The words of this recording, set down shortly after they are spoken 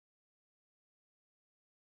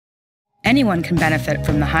Anyone can benefit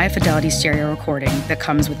from the high-fidelity stereo recording that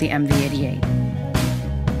comes with the MV88.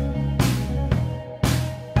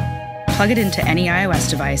 Plug it into any iOS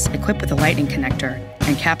device equipped with a lightning connector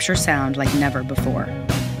and capture sound like never before.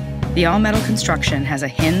 The all-metal construction has a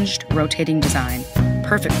hinged, rotating design,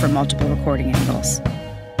 perfect for multiple recording angles.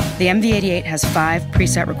 The MV88 has 5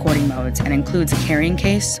 preset recording modes and includes a carrying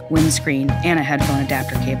case, windscreen, and a headphone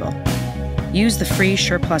adapter cable. Use the free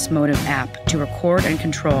ShurePlus MOTIV app to record and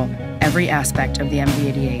control every aspect of the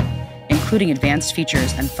MV88, including advanced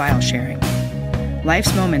features and file sharing.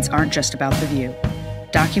 Life's moments aren't just about the view.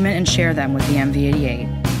 Document and share them with the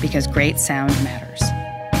MV88 because great sound matters.